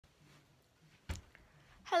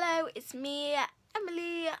Hello, it's me,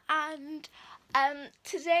 Emily, and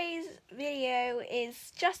today's video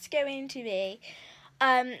is just going to be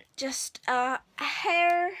just a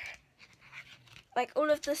hair, like all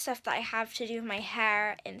of the stuff that I have to do with my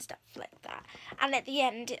hair and stuff like that. And at the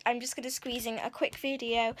end, I'm just going to squeeze in a quick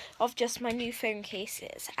video of just my new phone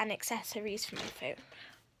cases and accessories for my phone.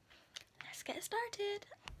 Let's get started.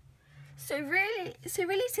 So really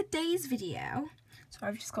today's video. So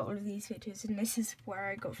I've just got all of these pictures, and this is where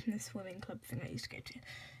I got from the swimming club thing I used to go to.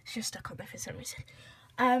 It's just stuck on there for some reason.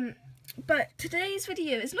 But today's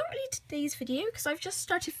video is not really today's video because I've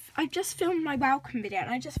just filmed my welcome video, and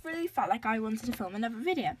I just really felt like I wanted to film another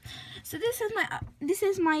video. So this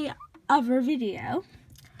is my other video,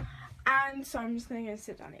 and so I'm just gonna go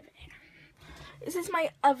sit down over here. This is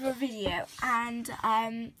my other video, and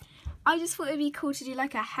I just thought it'd be cool to do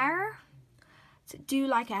like a hair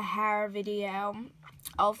video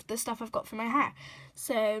of the stuff I've got for my hair.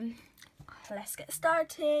 So let's get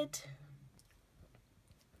started.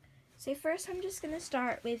 So first I'm just going to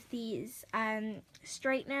start with these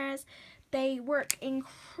straighteners. They work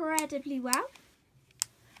incredibly well,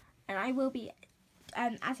 and I will be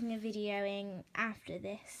adding a video in after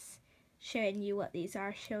this showing you what these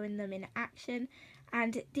are, showing them in action,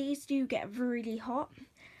 and these do get really hot.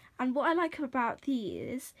 And what I like about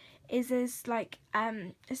these is there's like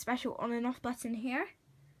a special on and off button here,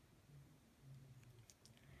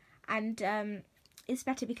 and it's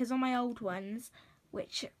better because on my old ones,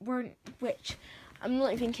 which I'm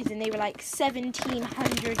not even kidding, they were like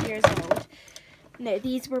 1700 years old. No,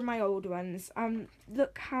 these were my old ones.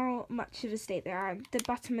 Look how much of a state they are. The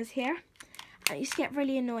button was here, and it used to get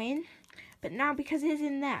really annoying, but now because it's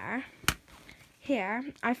in there. Here,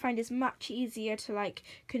 I find it's much easier to like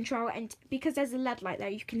control, and because there's a LED light there,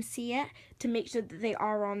 you can see it to make sure that they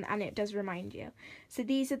are on, and it does remind you. So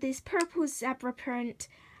these are this purple zebra print,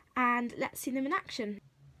 and let's see them in action.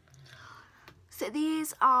 So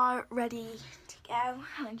these are ready to go.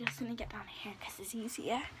 I'm just going to get down here because it's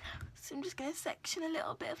easier. So I'm just going to section a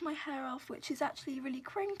little bit of my hair off, which is actually really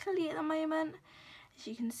crinkly at the moment, as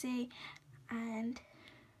you can see, and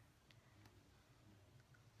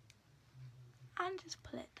just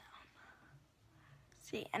pull it down.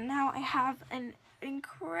 See, and now I have an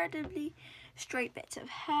incredibly straight bit of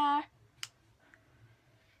hair,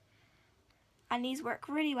 and these work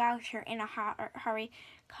really well if you're in a hurry,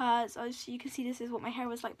 because as you can see, this is what my hair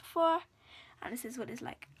was like before, and this is what it's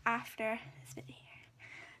like after this bit here.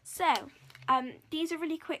 So these are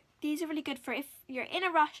really quick. These are really good for if you're in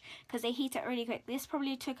a rush because they heat up really quick. This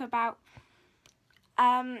probably took about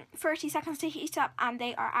 30 seconds to heat up, and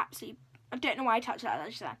they are absolutely, I don't know why I touched that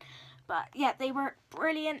just then, but yeah, they work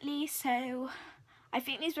brilliantly. So I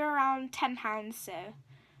think these were around £10, so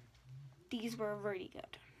these were really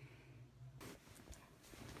good.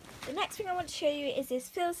 The next thing I want to show you is this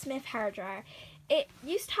Phil Smith hairdryer. It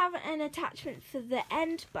used to have an attachment for the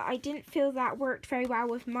end, but I didn't feel that worked very well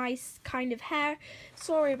with my kind of hair.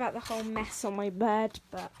 Sorry about the whole mess on my bed,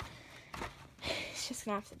 but it's just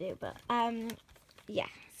gonna have to do. But yeah.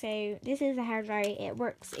 So this is a hairdryer. It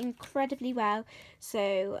works incredibly well.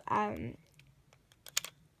 So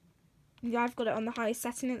yeah, I've got it on the highest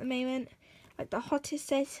setting at the moment, like the hottest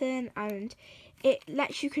setting, and it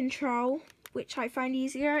lets you control, which I find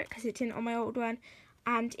easier because it didn't on my old one.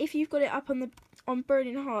 And if you've got it up on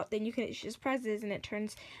burning hot, then you can just press this and it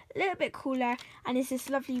turns a little bit cooler, and it's this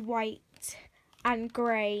lovely white and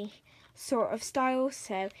grey sort of style.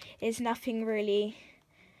 So it's nothing really.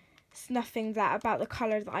 It's nothing that about the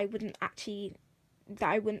colour that I wouldn't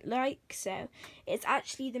like. So it's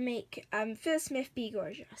actually the make Phil Smith Be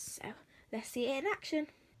Gorgeous. So let's see it in action.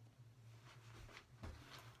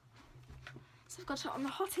 So I've got it on the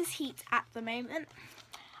hottest heat at the moment,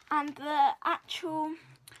 and the actual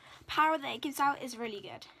power that it gives out is really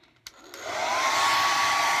good.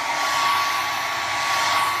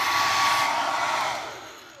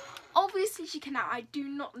 Obviously, as you can now, I do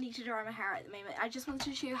not need to dry my hair at the moment. I just wanted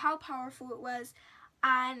to show you how powerful it was,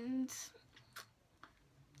 and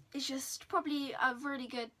it's just probably a really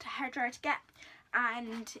good hairdryer to get,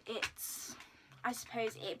 and it's, I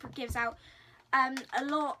suppose it gives out a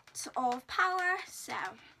lot of power. So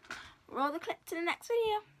roll the clip to the next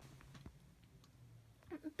video.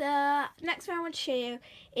 The next one I want to show you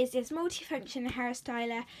is this multifunction hair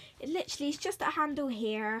styler. It literally is just a handle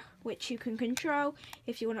here which you can control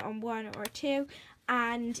if you want it on 1 or 2,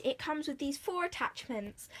 and it comes with these 4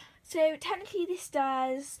 attachments. So technically this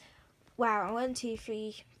does, well, 1, 2,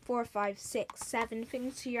 3, 4, 5, 6, 7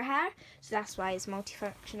 things to your hair, so that's why it's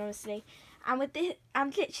multifunction, obviously. And with this,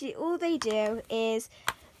 and literally all they do is,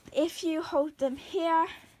 if you hold them here,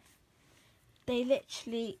 they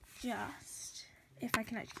literally just, if I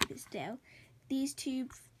can actually keep it still, these two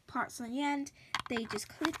parts on the end, they just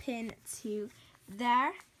clip in to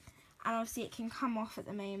there, and obviously it can come off at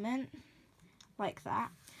the moment like that.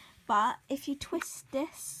 But if you twist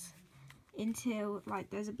this into, like,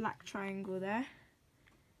 there's a black triangle there,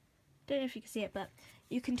 don't know if you can see it, but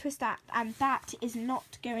you can twist that and that is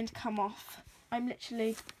not going to come off. I'm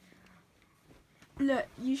literally, look,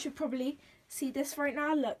 you should probably see this right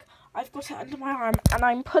now. Look, I've got it under my arm and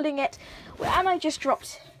I'm pulling it, and I just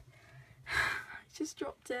dropped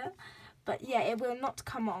it, but yeah, it will not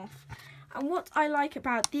come off. And what I like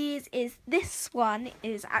about these is this one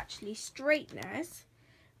is actually straighteners,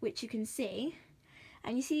 which you can see,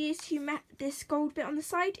 and you see these two, this gold bit on the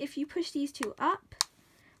side. If you push these two up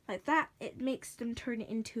like that, it makes them turn it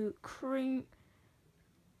into crinkle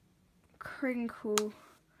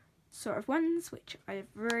sort of ones, which are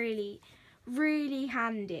really, really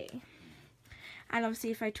handy. And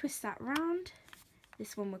obviously if I twist that round,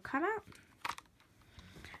 this one will come out.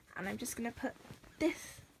 And I'm just going to put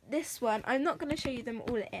this one, I'm not going to show you them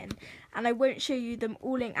all in, and I won't show you them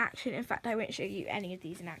all in action. In fact, I won't show you any of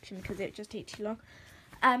these in action because it would just take too long.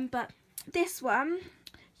 But this one,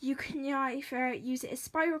 you can either use it as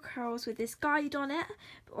spiral curls with this guide on it,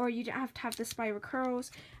 or you don't have to have the spiral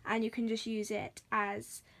curls, and you can just use it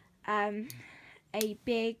as a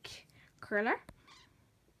big curler.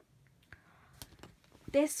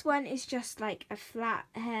 This one is just like a flat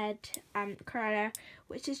head curler,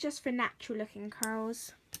 which is just for natural looking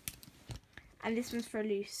curls. And this one's for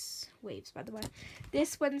loose waves, by the way.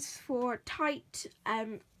 This one's for tight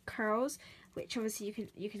curls, which obviously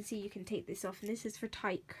you can see you can take this off, and this is for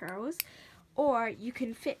tight curls. Or you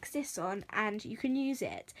can fix this on and you can use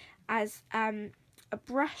it as a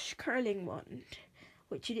brush curling wand,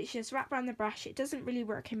 which you literally just wrap around the brush. It doesn't really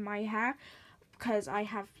work in my hair because I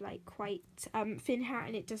have like quite thin hair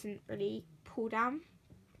and it doesn't really pull down.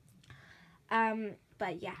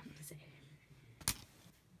 But yeah, so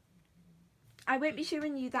I won't be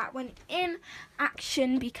showing you that one in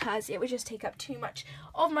action because it would just take up too much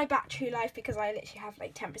of my battery life, because I literally have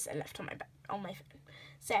like 10% left on my phone.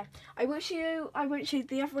 So I won't show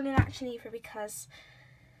the other one in action either, because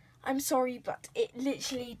I'm sorry, but it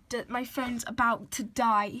literally, my phone's about to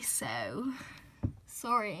die, so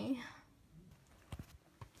sorry.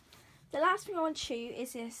 The last thing I want to show you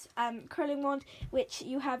is this curling wand, which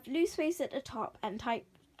you have loose waves at the top and tight.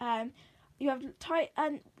 You have tight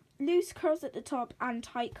and loose curls at the top and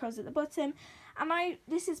tight curls at the bottom. And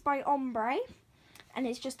this is by Ombre, and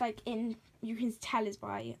it's just like you can tell it's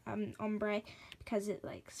by Ombre because it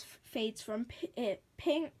like fades from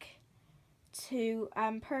pink to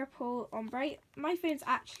purple ombre. My phone's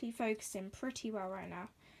actually focusing pretty well right now,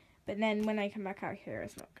 but then when I come back out here,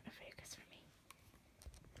 it's not going to focus for me.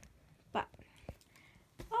 But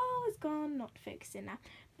oh, it's gone, not focusing now,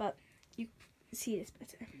 but you see this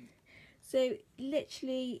better. So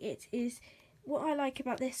literally, it is, what I like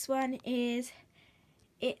about this one is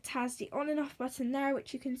it has the on and off button there,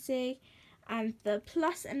 which you can see, and the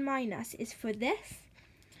plus and minus is for this.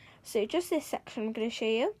 So just this section I'm going to show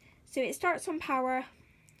you. So it starts on power,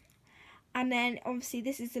 and then obviously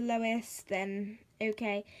this is the lowest, then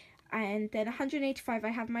okay, and then 185 I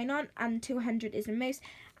have mine on, and 200 is the most.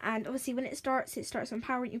 And obviously when it starts on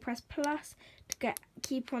power, and you press plus to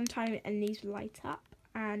keep on time, and these will light up.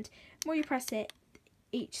 And the more you press it,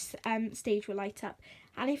 each stage will light up.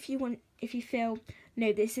 And if you feel,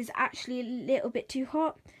 no, this is actually a little bit too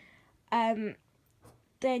hot, then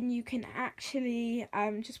you can actually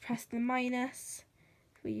just press the minus.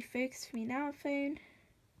 Will you focus for me now, phone?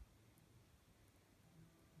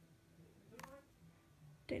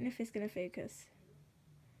 Don't know if it's going to focus.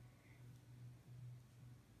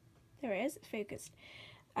 There it is, it's focused.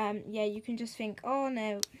 Yeah, you can just think, oh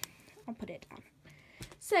no, I'll put it down.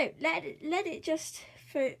 So let it just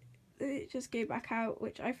go back out,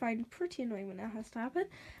 which I find pretty annoying when that has to happen.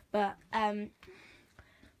 But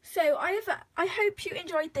so I hope you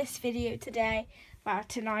enjoyed this video today, well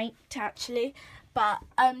tonight actually. But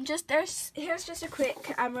here's just a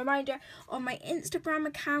quick reminder on my Instagram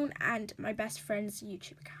account and my best friend's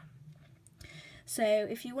YouTube account. So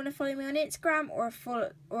if you want to follow me on Instagram or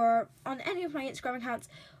on any of my Instagram accounts,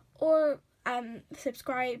 or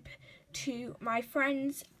subscribe to my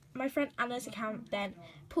friend Anna's account, then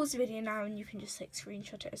pause the video now and you can just like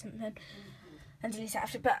screenshot it or something and delete it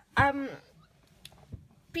after. But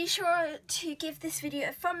be sure to give this video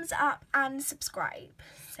a thumbs up and subscribe.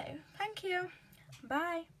 So thank you.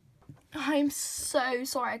 Bye. I'm so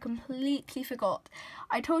sorry, I completely forgot.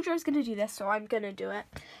 I told you I was going to do this, so I'm going to do it.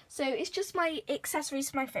 So it's just my accessories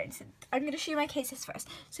for my phone. So I'm going to show you my cases first.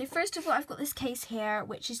 So first of all, I've got this case here,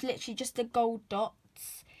 which is literally just the gold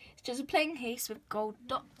dots. It's just a plain case with gold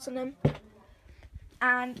dots on them.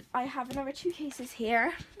 And I have another 2 cases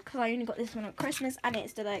here, because I only got this one at Christmas, and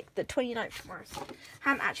it's the 29th of March. I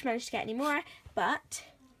haven't actually managed to get any more, but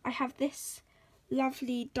I have this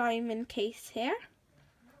lovely diamond case here,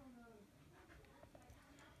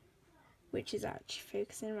 which is actually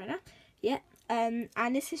focusing right now. Yeah,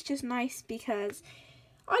 and this is just nice because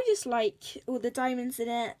I just like all the diamonds in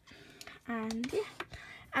it, and yeah.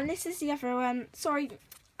 And this is the other one. Sorry,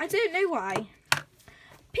 I don't know why.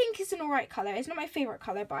 Pink is an alright colour. It's not my favourite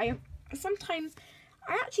colour, but I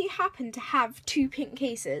actually happen to have 2 pink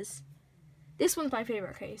cases. This one's my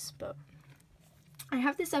favourite case, but I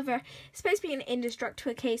have this other, it's supposed to be an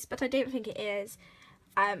indestructible case, but I don't think it is.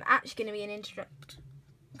 Actually going to be an indestructible.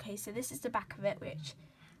 Okay, so this is the back of it,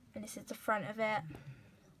 and this is the front of it.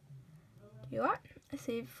 You are? Let's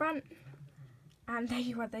see, front, and there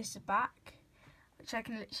you are, there's the back, which I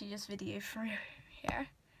can literally just video through here,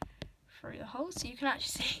 through the hole, so you can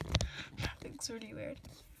actually see. That looks really weird.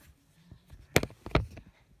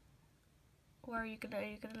 Or are you gonna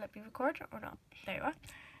let me record or not? There you are.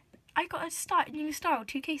 I got a new style,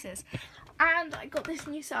 2 cases, and I got this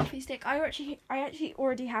new selfie stick. I actually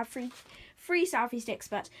already have free selfie sticks,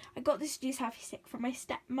 but I got this new selfie stick from my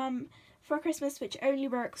stepmom for Christmas, which only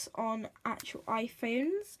works on actual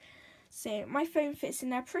iPhones. So my phone fits in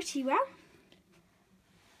there pretty well,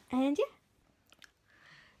 and yeah.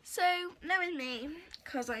 So knowing me,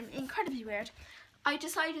 because I'm incredibly weird, I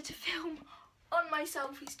decided to film on my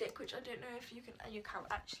selfie stick, which I don't know if you can't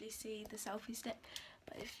actually see the selfie stick,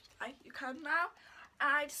 but if you can now.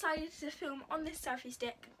 And I decided to film on this selfie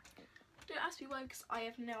stick. Don't ask me why, because I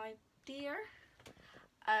have no idea.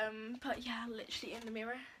 But yeah, literally in the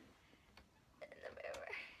mirror.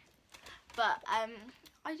 But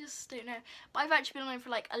I just don't know. But I've actually been on for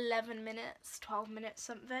like 11 minutes, 12 minutes,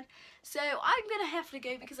 something. So I'm gonna have to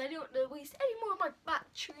go because I don't want to waste any more of my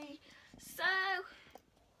battery. So,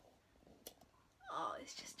 oh,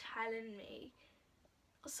 it's just telling me.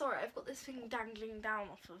 Oh, sorry, I've got this thing dangling down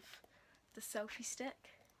off of the selfie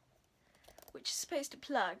stick, which is supposed to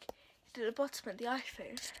plug to the bottom of the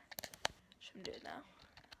iPhone. Should I do it now?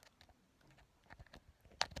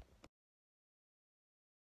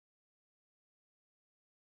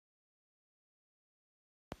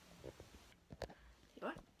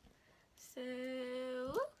 So